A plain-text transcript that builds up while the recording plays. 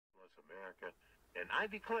America, and I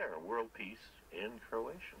declare world peace in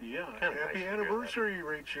Croatia. Yeah, Kinda happy nice to hear anniversary,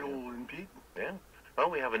 Rachel and Pete. Yeah. Well,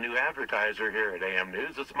 we have a new advertiser here at AM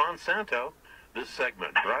News. It's Monsanto. This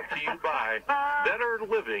segment brought to you by Better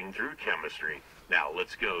Living Through Chemistry. Now,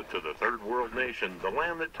 let's go to the third world nation, the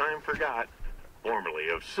land that time forgot, formerly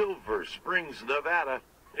of Silver Springs, Nevada.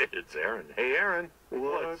 It's Aaron. Hey, Aaron.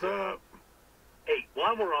 What's up? Hey,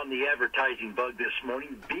 while we're on the advertising bug this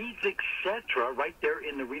morning, Beads Etc. right there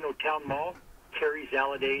in the Reno Town Mall carries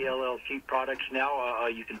Alliday LLC products now.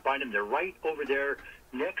 You can find them. They're right over there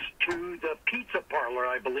next to the pizza parlor,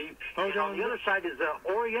 I believe. And on the other side is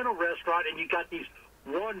the Oriental restaurant, and you got these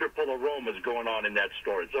wonderful aromas going on in that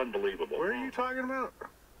store. It's unbelievable. Where are you talking about?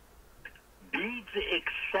 Beads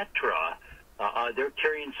Etc. They're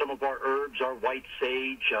carrying some of our herbs, our white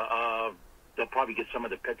sage. They'll probably get some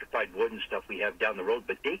of the petrified wood and stuff we have down the road,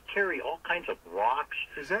 but they carry all kinds of rocks.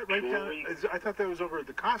 Is that right jewelry. down? I thought that was over at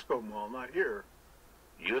the Costco Mall, not here.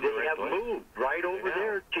 You They have moved right over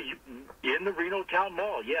there to in the Reno Town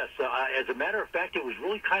Mall. Yes, as a matter of fact, it was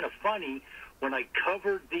really kind of funny when I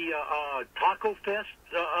covered the Taco Fest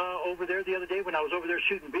over there the other day. When I was over there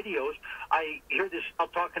shooting videos, I hear this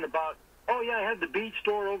talking about, oh yeah, I have the bead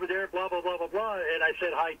store over there, blah blah blah blah blah, and I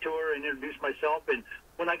said hi to her and introduced myself. And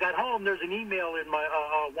when I got home, there's an email in my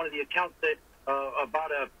one of the accounts that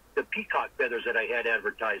about the peacock feathers that I had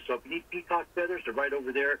advertised. So if you need peacock feathers, they're right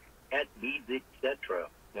over there at Beads Etc.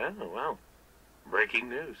 Oh, wow. Breaking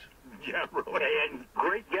news. Yeah, really. And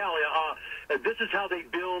great gal. This is how they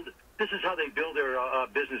build. This is how they build their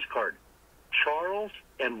business card. Charles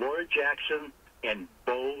and Laura Jackson and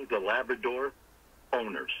Bo the Labrador,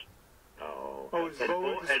 owners. Oh, is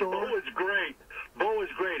Bo at the store? Bo is great. Bo is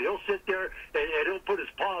great. He'll sit there and he'll put his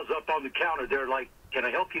paws up on the counter there like, can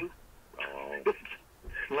I help you? Oh.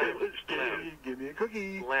 Give me a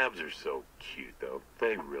cookie. Labs are so cute, though.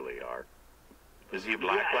 They really are. Is he a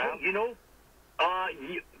black lab? You know,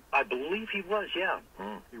 I believe he was, yeah.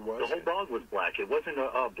 He was? The whole dog was black. It wasn't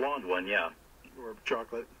a blonde one, yeah. Or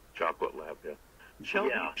chocolate. Chocolate lab,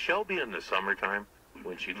 yeah. Shelby in the summertime,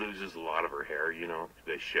 when she loses a lot of her hair, you know,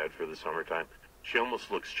 they shed for the summertime, she almost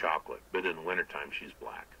looks chocolate, but in wintertime she's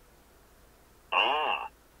black.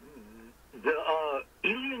 The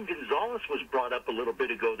Elian Gonzalez was brought up a little bit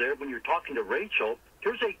ago there when you're talking to Rachel.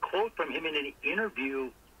 Here's a quote from him in an interview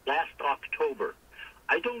last October.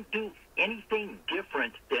 I don't do anything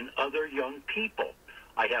different than other young people.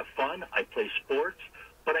 I have fun, I play sports,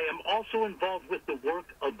 but I am also involved with the work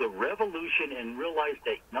of the revolution and realize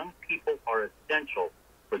that young people are essential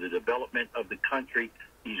for the development of the country.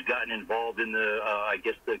 He's gotten involved in the, I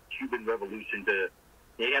guess, the Cuban Revolution.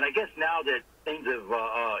 And I guess now that things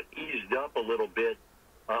have eased up a little bit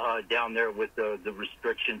down there with the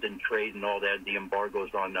restrictions and trade and all that, the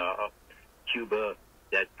embargoes on Cuba,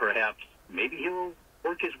 that perhaps maybe he'll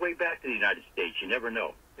work his way back to the United States. You never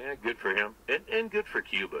know. Yeah, good for him. And good for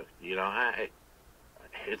Cuba. You know,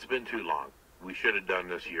 it's been too long. We should have done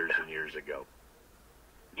this years and years ago.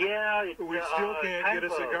 Yeah. We still can't get a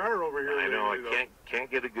cigar over here. I know, I can't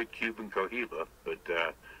get a good Cuban Cohiba, but,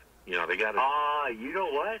 you know, they got to... you know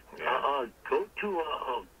what? Yeah. Go to...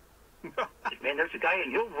 man, there's a guy,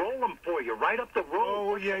 and he'll roll them for you right up the road.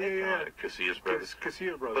 Oh, yeah. Casillas Brothers.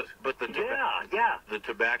 Casillas Brothers. But the the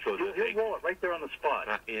tobacco... He'll roll it right there on the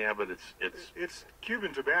spot. Yeah, but It's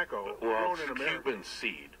Cuban tobacco grown in it's America. Cuban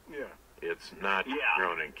seed. Yeah. It's not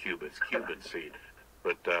grown in Cuba. It's Cuban seed.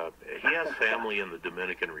 But he has family in the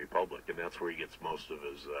Dominican Republic, and that's where he gets most of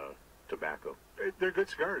his tobacco. They're good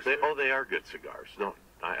cigars. They are good cigars. No,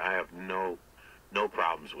 I have no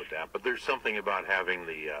problems with that. But there's something about having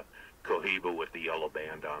the Cohiba with the yellow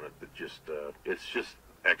band on it that just it's just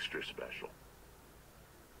extra special.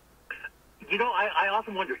 You know, I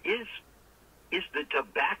often wonder, is the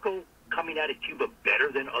tobacco coming out of Cuba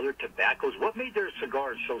better than other tobaccos? What made their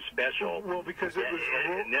cigars so special? Well, because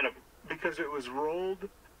it was rolled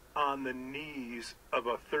on the knees of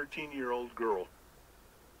a 13-year-old girl.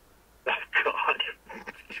 Oh, God.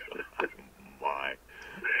 My.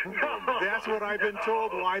 That's what I've been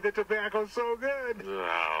told, why the tobacco's so good.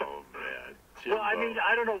 Oh, man. Well, I mean,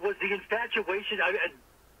 I don't know. Was the infatuation...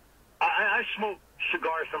 I smoke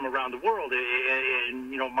cigars from around the world,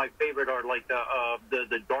 and you know, my favorite are like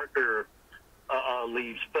the darker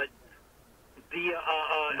leaves. But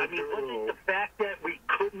I mean, was it the fact that we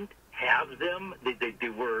couldn't have them? They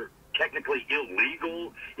were technically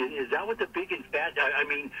illegal. Is that what the big I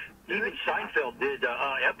mean, even Seinfeld did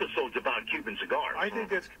episodes about Cuban cigars. I think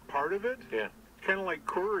that's part of it. Yeah. Kind of like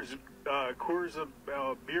Coors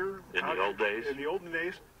beer. In the old days. In the olden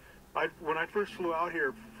days. When I first flew out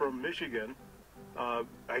here from Michigan,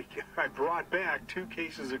 I brought back 2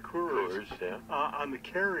 cases of Coors on the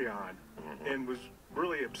carry-on, and was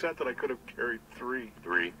really upset that I could have carried 3.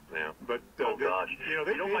 3, yeah. But gosh,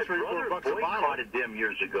 they paid my $3 or $4 brother a bottle. boycotted them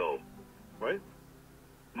years ago. What?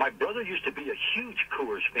 My brother used to be a huge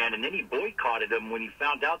Coors fan, and then he boycotted them when he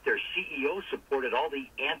found out their CEO supported all the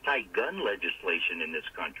anti-gun legislation in this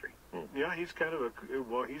country. Yeah, he's kind of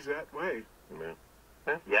he's that way.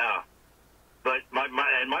 Yeah. Yeah. But my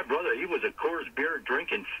brother, he was a Coors beer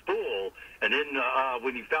drinking fool, and then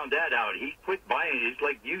when he found that out, he quit buying it. He's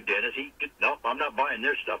like you, Dennis. Nope, I'm not buying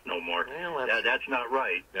their stuff no more. Well, that's not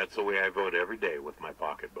right. That's the way I vote every day with my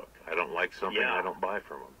pocketbook. I don't like something, I don't buy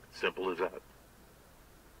from them. Simple as that.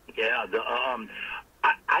 Yeah,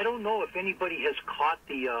 I don't know if anybody has caught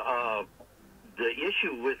the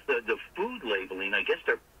issue with the food labeling. I guess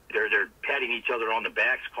they're patting each other on the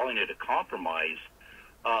backs, calling it a compromise.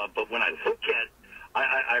 But when I look at,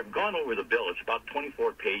 I've gone over the bill. It's about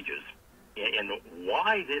 24 pages, and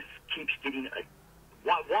why this keeps getting,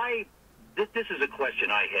 why this is a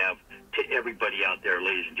question I have to everybody out there,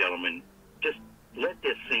 ladies and gentlemen. Just let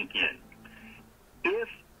this sink in. If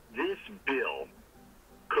this bill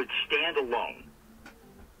could stand alone,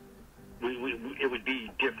 it would be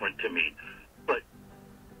different to me. But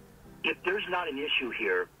if there's not an issue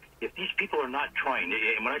here, if these people are not trying,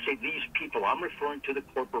 and when I say these people, I'm referring to the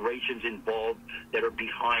corporations involved that are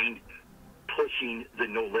behind pushing the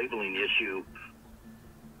no labeling issue.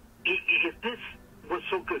 If this was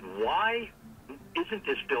so good, why isn't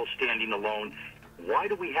this bill standing alone? Why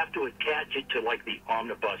do we have to attach it to like the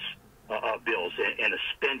omnibus bills and a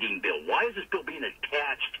spending bill? Why is this bill being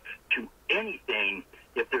attached to anything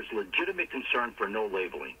if there's legitimate concern for no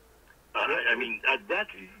labeling? I mean, that's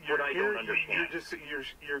what I don't understand.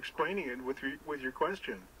 You're explaining it with your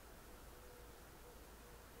question.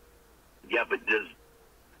 Yeah, but does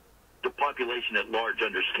the population at large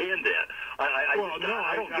understand that? I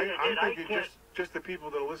don't get it. I'm thinking just the people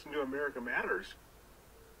that listen to America Matters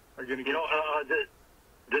are going to get.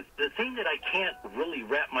 The thing that I can't really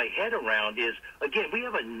wrap my head around is, again, we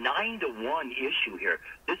have a 9-to-1 issue here.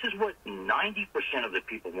 This is what 90% of the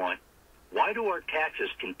people want. Why do our taxes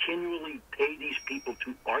continually pay these people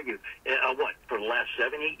to argue? For the last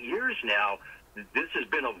 7-8 years now, this has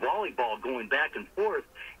been a volleyball going back and forth,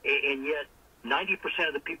 and yet 90%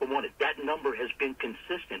 of the people want it. That number has been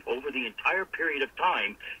consistent over the entire period of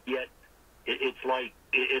time, yet it's like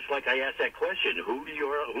I asked that question, whom do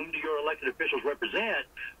your elected officials represent?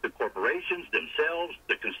 The corporations, themselves,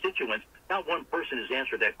 the constituents. Not one person has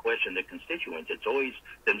answered that question, the constituents. It's always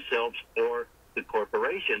themselves or the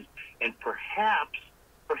corporations. And perhaps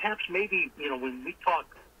maybe, when we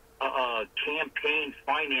talk campaign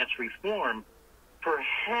finance reform,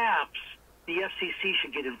 perhaps the FCC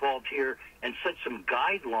should get involved here and set some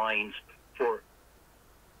guidelines for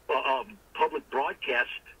public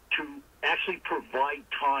broadcasts to actually provide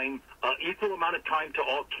time, equal amount of time to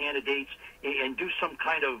all candidates, and do some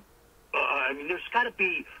kind of, there's got to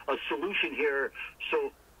be a solution here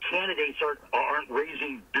so candidates aren't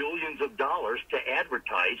raising billions of dollars to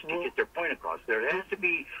advertise to get their point across. There has to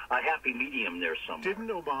be a happy medium there somewhere. Didn't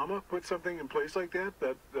Obama put something in place like that?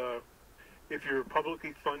 That if you're a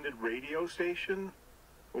publicly funded radio station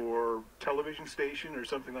or television station or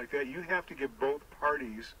something like that, you have to give both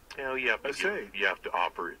parties a say. You have to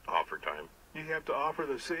offer time. You have to offer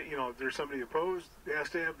the say. If there's somebody opposed, it has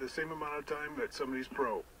to have the same amount of time that somebody's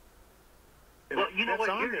pro. And well, you know that's what?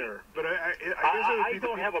 on there. But I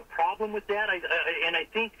don't have a problem with that. I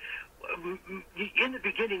think in the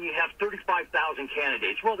beginning you have 35,000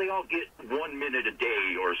 candidates. Well, they all get 1 minute a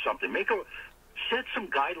day or something. Set some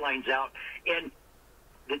guidelines out, and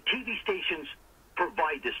the TV stations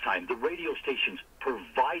provide this time. The radio stations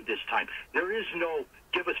provide this time. There is no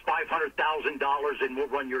give us $500,000 and we'll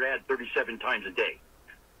run your ad 37 times a day.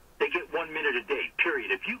 They get 1 minute a day,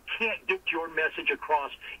 period. If you can't get your message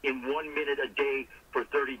across in 1 minute a day for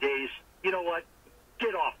 30 days, you know what?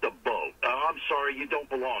 Get off the boat. I'm sorry, you don't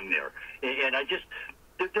belong there. And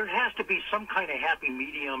there has to be some kind of happy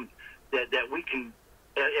medium that we can,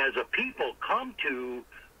 as a people, come to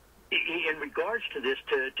in regards to this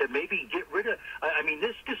to maybe get rid of.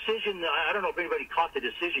 This decision, I don't know if anybody caught the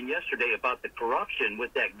decision yesterday about the corruption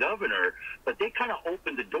with that governor, but they kind of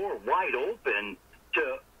opened the door wide open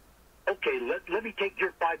to, okay, let me take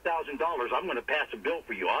your $5,000. I'm going to pass a bill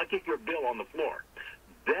for you. I'll get your bill on the floor.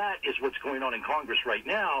 That is what's going on in Congress right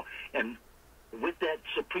now. And with that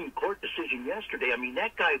Supreme Court decision yesterday,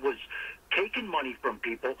 that guy was taking money from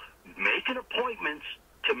people, making appointments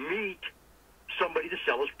to meet somebody to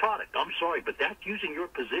sell his product. I'm sorry, but that's using your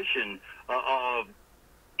position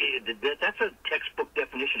that's a textbook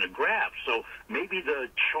definition of graft. So maybe the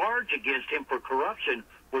charge against him for corruption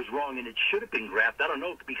was wrong and it should have been graft. I don't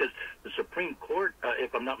know, because the Supreme Court,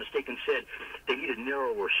 if I'm not mistaken, said they need a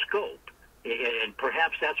narrower scope. And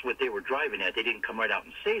perhaps that's what they were driving at. They didn't come right out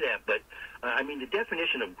and say that, but I mean, the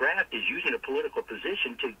definition of graft is using a political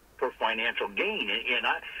position for financial gain, and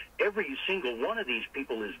every single one of these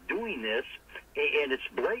people is doing this, and it's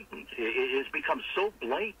blatant. It has become so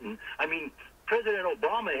blatant. I mean, President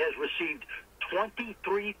Obama has received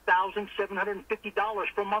 $23,750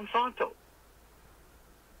 from Monsanto.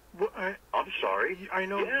 Well, I'm sorry. I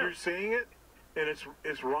know you're saying it, and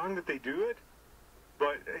it's wrong that they do it,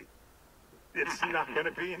 but it's not going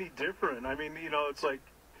to be any different. I mean, it's like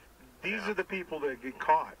these are the people that get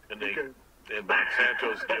caught. And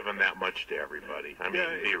Monsanto's given that much to everybody. I mean,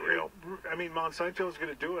 be real. I mean, Monsanto's going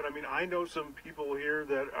to do it. I mean, I know some people here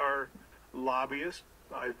that are lobbyists.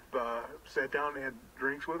 I've sat down and had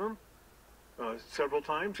drinks with them several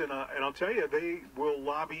times, and I'll tell you, they will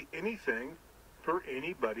lobby anything for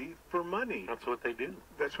anybody for money. That's what they do.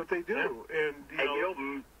 That's what they do. Yeah.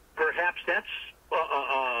 And perhaps that's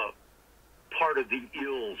part of the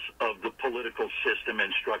ills of the political system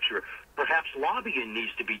and structure. Perhaps lobbying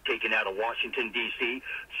needs to be taken out of Washington, D.C.,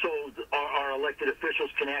 so our elected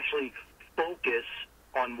officials can actually focus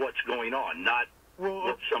on what's going on, not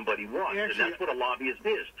what somebody wants. Actually, and that's what a lobbyist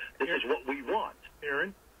is. This is what we want.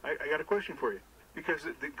 Aaron, I got a question for you. Because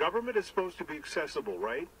the government is supposed to be accessible,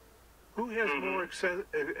 right? Who has more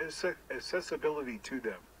accessibility to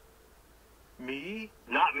them? Me?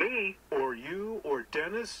 Not me. Or you? Or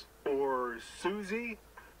Dennis? Or Susie?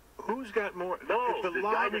 Who's got more? No, the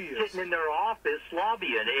guy that's sitting in their office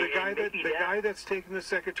lobbying. The guy that's taking the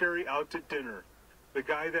secretary out to dinner. The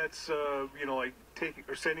guy that's like taking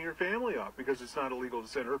or sending her family off because it's not illegal to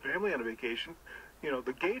send her family on a vacation.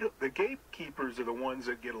 The gatekeepers are the ones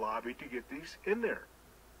that get lobbied to get these in there.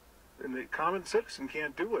 And the common citizen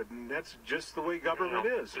can't do it, and that's just the way government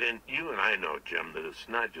is. And you and I know, Jim, that it's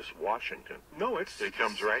not just Washington. No, it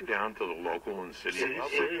comes right down to the local and city level.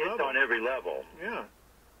 It's on every level. Yeah.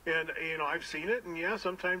 And, I've seen it, and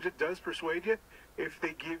sometimes it does persuade you if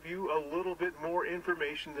they give you a little bit more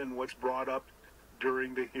information than what's brought up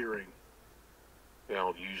during the hearing.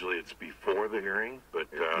 Well, usually it's before the hearing, but...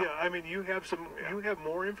 I mean, you have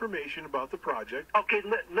more information about the project. Okay,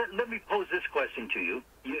 let me pose this question to you.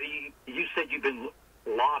 You said you've been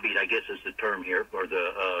lobbied, I guess is the term here, or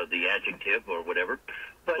the adjective, or whatever.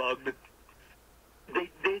 But bugged. They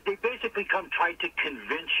basically come trying to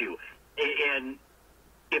convince you. And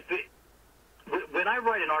when I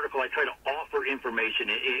write an article, I try to offer information,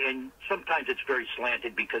 and sometimes it's very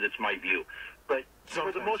slanted because it's my view. But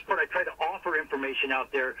for the most part, I try to offer information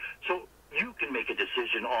out there so you can make a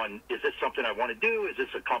decision on, is this something I want to do? Is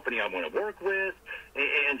this a company I want to work with?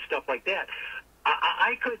 And stuff like that.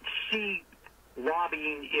 I could see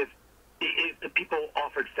lobbying if the people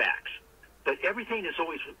offered facts. But everything is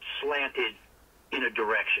always slanted in a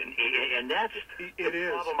direction. And that's the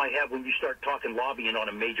problem I have when you start talking lobbying on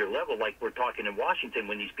a major level, like we're talking in Washington,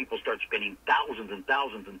 when these people start spending thousands and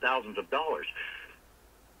thousands and thousands of dollars.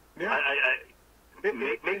 Yeah.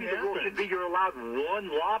 Maybe the rule should be you're allowed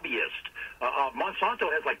one lobbyist.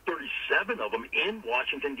 Monsanto has like 37 of them in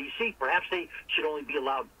Washington, D.C. Perhaps they should only be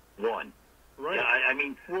allowed one. Right. I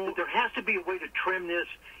mean, there has to be a way to trim this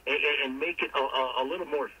and make it a little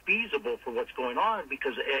more feasible for what's going on,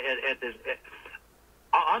 because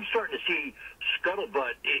I'm starting to see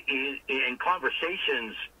scuttlebutt in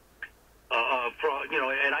conversations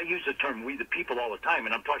and I use the term "we the people" all the time,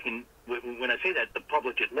 and I'm talking, when I say that, the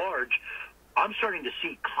public at large. I'm starting to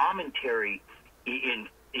see commentary in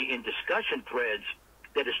discussion threads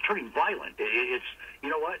that is turning violent. It's, you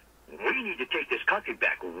know what? We need to take this country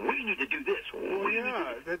back. We need to do this.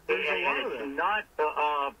 There's a lot of that. Not,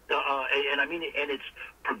 and I mean, and it's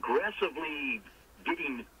progressively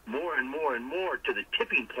getting more and more and more to the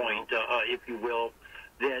tipping point, if you will.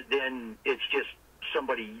 Then it's just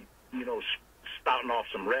somebody, spouting off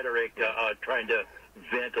some rhetoric, trying to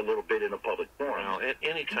vent a little bit in a public forum. Well,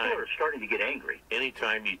 anytime people are starting to get angry.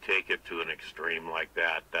 Anytime you take it to an extreme like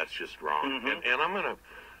that, that's just wrong. Mm-hmm. And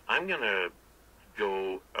I'm gonna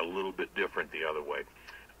go a little bit different the other way.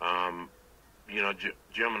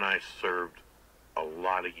 Jim and I served a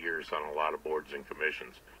lot of years on a lot of boards and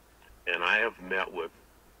commissions, and I have met with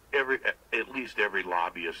at least every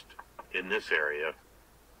lobbyist in this area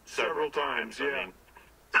several times. Yeah. I mean,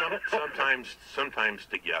 sometimes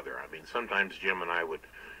together. I mean, sometimes Jim and I would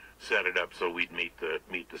set it up so we'd meet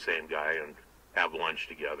the same guy and have lunch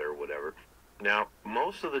together or whatever. Now,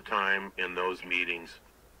 most of the time in those meetings,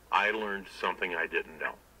 I learned something I didn't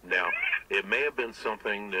know. Now, It may have been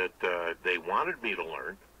something that they wanted me to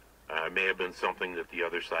learn. It may have been something that the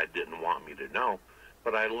other side didn't want me to know,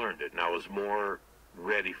 but I learned it, and I was more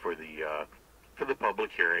ready for the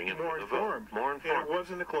public hearing and more for the vote. More informed. And it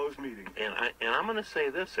wasn't a closed meeting. And I'm going to say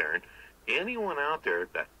this, Aaron. Anyone out there,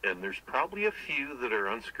 and there's probably a few that are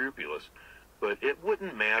unscrupulous, but it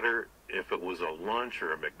wouldn't matter if it was a lunch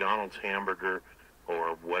or a McDonald's hamburger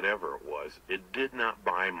or whatever it was. It did not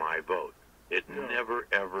buy my vote. It never,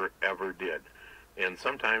 ever, ever did. And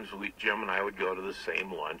sometimes Jim and I would go to the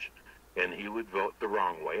same lunch, and he would vote the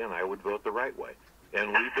wrong way, and I would vote the right way.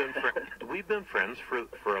 And we've been friends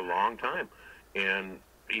for a long time. And,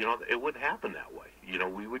 you know, it would happen that way. You know,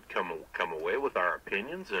 we would come away with our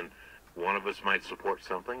opinions, and one of us might support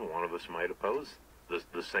something, one of us might oppose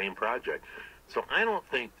the same project. So I don't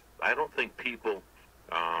think people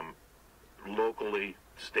locally,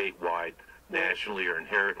 statewide, nationally are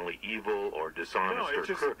inherently evil or dishonest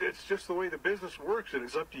or crooked. It's just the way the business works, and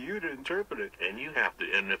it's up to you to interpret it. And you have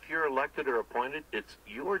to. And if you're elected or appointed, it's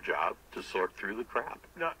your job to sort through the crap.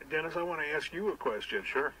 Now, Dennis, I want to ask you a question.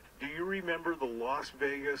 Sure. Do you remember the Las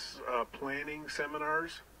Vegas planning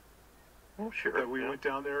seminars? Oh, sure. That we went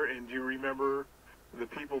down there, and do you remember the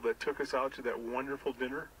people that took us out to that wonderful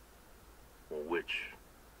dinner? Well, which?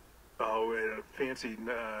 Oh, at a fancy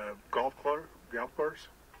golf course.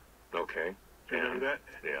 Okay. Do you remember that?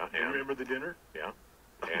 Yeah. Do you remember the dinner? Yeah.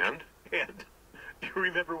 And? And do you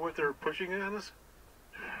remember what they were pushing on us?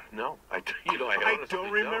 No, I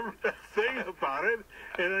don't remember a thing about it,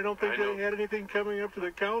 and I don't think they had anything coming up to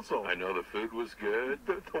the council. I know the food was good.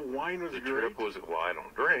 The wine was great. The trip was, well, I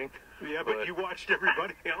don't drink. Yeah, but you watched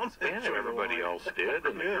everybody else. Yeah, everybody else did,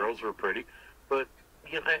 and the girls were pretty. But,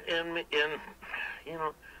 you know, and you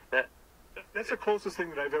know, that's the closest thing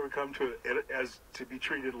that I've ever come to as to be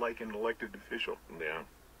treated like an elected official. Yeah.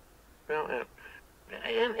 Well,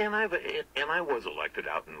 and I was elected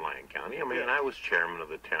out in Lyon County. I mean, I was chairman of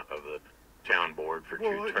the town board for 2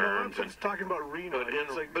 terms. No, I'm just talking about Reno.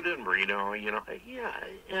 But in Reno, you know,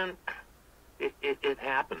 and it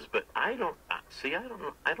happens. But I don't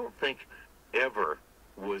think ever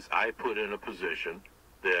was I put in a position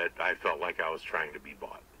that I felt like I was trying to be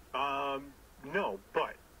bought. No,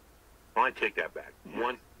 but. Well, I take that back.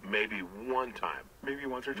 Maybe one time. Maybe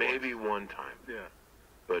once or twice. Maybe one time. Yeah.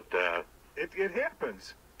 But it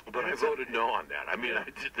happens. But I voted no on that. I mean,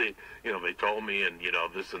 they told me, and you know,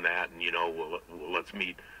 this and that, and you know, well, let's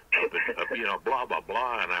meet up, you know, blah blah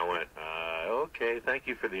blah, and I went, okay, thank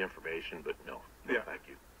you for the information, but no, thank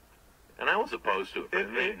you. And I was opposed to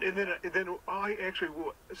it. And then I actually,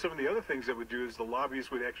 some of the other things that would do is the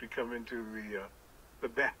lobbyists would actually come into the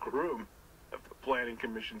back room of the planning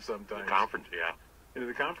commission sometimes. The conference, into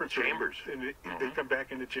the conference chambers, and they come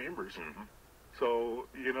back into chambers. Mm-hmm. So,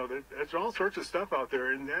 you know, there's all sorts of stuff out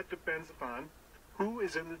there, and that depends upon who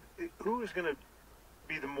is going to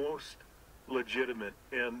be the most legitimate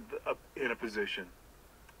in a position.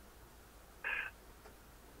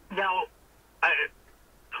 Now,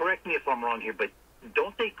 correct me if I'm wrong here, but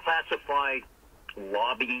don't they classify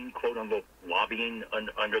lobbying, quote unquote, lobbying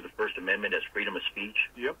under the First Amendment as freedom of speech?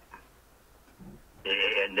 Yep.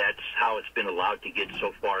 And that's how it's been allowed to get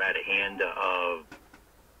so far out of hand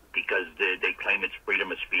because they claim it's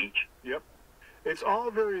freedom of speech. Yep. It's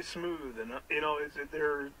all very smooth, and you know,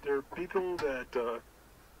 there are people that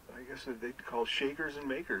I guess they call shakers and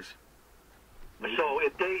makers. So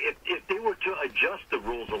if they were to adjust the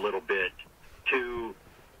rules a little bit to,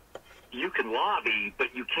 you can lobby,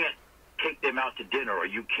 but you can't take them out to dinner, or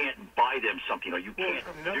you can't buy them something, or you can't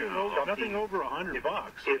nothing over $100.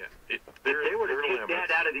 If they were to take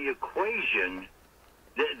that out of the equation,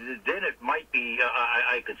 then it might be,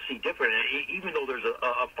 I could see different. Even though there's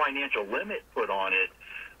a financial limit put on it,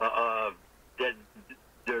 that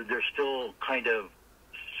they're still kind of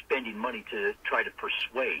spending money to try to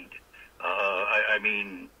persuade. I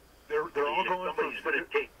mean, they're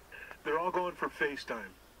all going for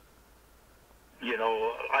FaceTime. You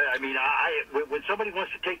know, I mean, when somebody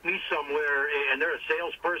wants to take me somewhere and they're a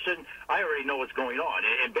salesperson, I already know what's going on.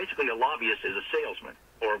 And basically, a lobbyist is a salesman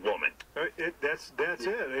or a woman. That's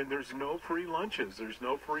it. And there's no free lunches. There's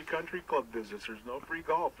no free country club visits. There's no free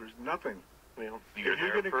golf. There's nothing. Well, you're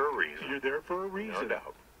there for a reason. You're there for a reason. No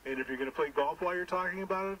doubt. And if you're going to play golf while you're talking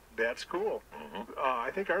about it, that's cool. Mm-hmm. I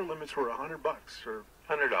think our limits were $100 or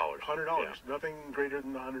 $100. $100. Nothing greater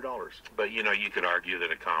than $100. But you know, you could argue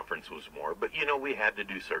that a conference was more. But you know, we had to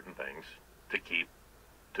do certain things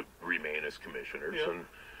to remain as commissioners, and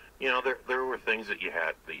you know, there were things that you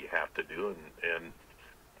have to do,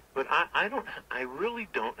 but I really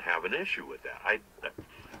don't have an issue with that.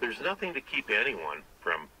 There's nothing to keep anyone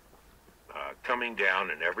from coming down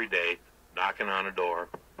and every day knocking on a door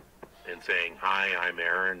and saying, "Hi, I'm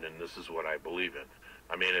Aaron, and this is what I believe in."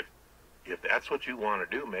 I mean, if that's what you want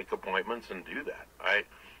to do, make appointments and do that. I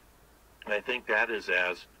think that is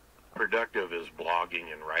as productive as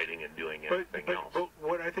blogging and writing and doing anything else. But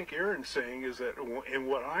what I think Aaron's saying is that, and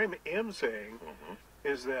what I am saying,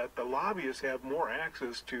 is that the lobbyists have more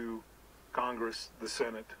access to Congress, the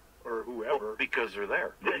Senate, or whoever. Well, because they're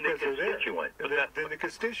there. Than the constituents. Than the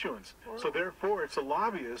constituents. So therefore, it's a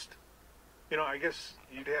lobbyist. You know, I guess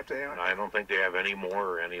you'd have to have... I don't think they have any more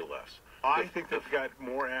or any less. I think they've got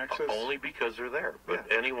more access. Only because they're there. But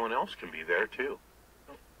anyone else can be there, too.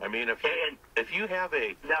 I mean, if you have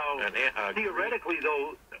a... Now, theoretically,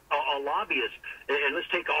 though, a lobbyist, and let's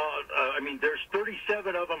take all... I mean, there's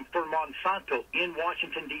 37 of them for Monsanto in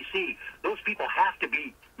Washington, D.C. Those people have to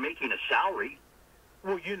be making a salary.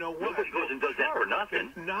 Well, you know what? Nobody goes and does that for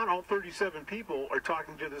nothing. And not all 37 people are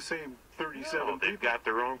talking to the same 37 people. They've got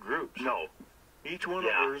their own groups. No. Each one of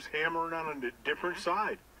them is hammering on a different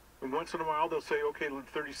side. And once in a while, they'll say, okay,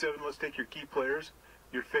 37, let's take your key players,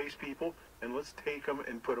 your face people, and let's take them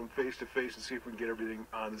and put them face to face and see if we can get everything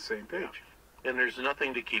on the same page. Yeah. And there's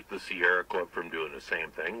nothing to keep the Sierra Club from doing the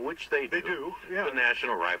same thing, which they do. They do, yeah. The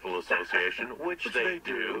National Rifle Association, which they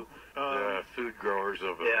do. The Food Growers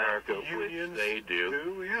of America, unions which they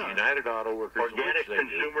do. Yeah. United Auto Workers, Organic which they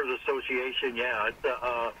Consumers Association, yeah. It's,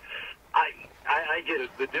 I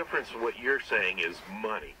just... The difference, what you're saying, is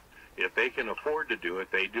money. If they can afford to do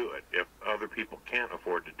it, they do it. If other people can't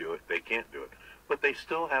afford to do it, they can't do it. But they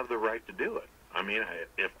still have the right to do it. I mean,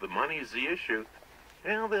 if the money is the issue,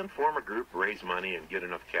 well, then form a group, raise money, and get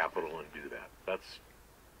enough capital and do that. That's...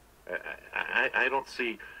 I don't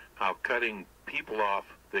see how cutting people off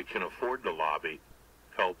that can afford to lobby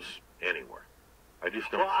helps anywhere. I just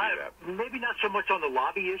don't see that. Maybe not so much on the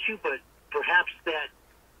lobby issue, but perhaps that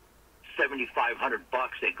 $7,500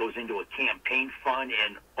 that goes into a campaign fund,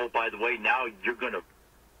 and oh, by the way, now you're going to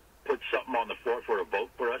put something on the floor for a vote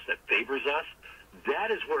for us that favors us.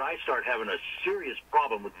 That is where I start having a serious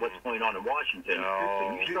problem with what's going on in Washington.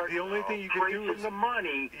 No. You start the only thing you can do is the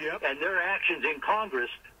money and their actions in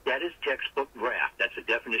Congress. That is textbook graft. That's a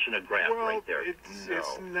definition of graft right there. It's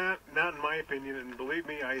not in my opinion, and believe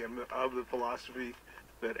me, I am of the philosophy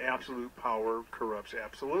that absolute power corrupts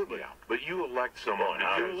absolutely. Yeah, but you elect someone.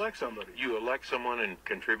 You elect somebody. You elect someone and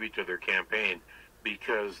contribute to their campaign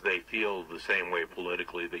because they feel the same way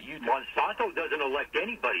politically that you do. Monsanto doesn't elect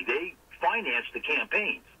anybody. They finance the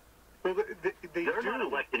campaigns. Well, They're not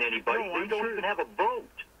electing anybody. No, they don't even have a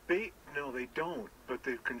vote. They don't, but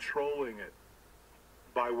they're controlling it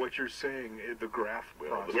by what you're saying, the graft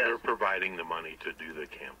process. They're providing the money to do the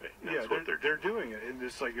campaign. That's what they're doing it. And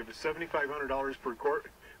it's like, if it's $7,500 per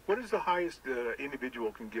court, what is the highest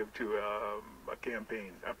individual can give to a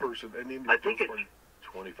campaign, a person, an individual? I think it's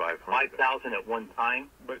 $2,500. $5,000 at one time.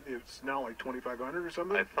 But it's now like $2,500 or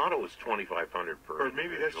something? I thought it was $2,500 per Or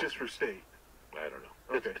maybe that's just for state. I don't know.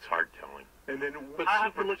 Okay. It's hard telling. And then I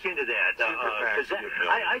have to look into that.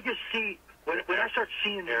 I just see... When I start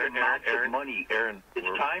seeing the amounts of money,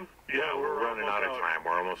 it's time. Yeah, we're running out of time.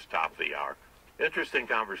 We're almost top of the hour. Interesting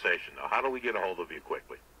conversation, though. How do we get a hold of you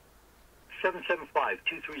quickly?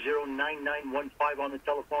 775-230-9915 on the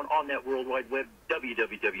telephone, on that World Wide Web,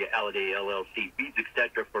 www.Alliday LLC, beads,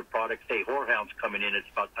 etc. for products. Hey, whorehound's coming in. It's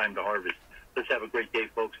about time to harvest. Let's have a great day,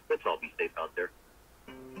 folks. Let's all be safe out there.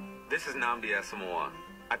 This is Nnamdi Asomugha.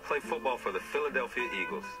 I play football for the Philadelphia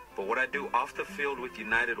Eagles, but what I do off the field with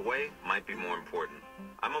United Way might be more important.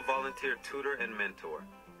 I'm a volunteer tutor and mentor.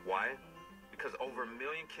 Why? Because over 1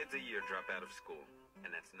 million kids a year drop out of school,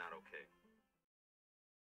 and that's not okay.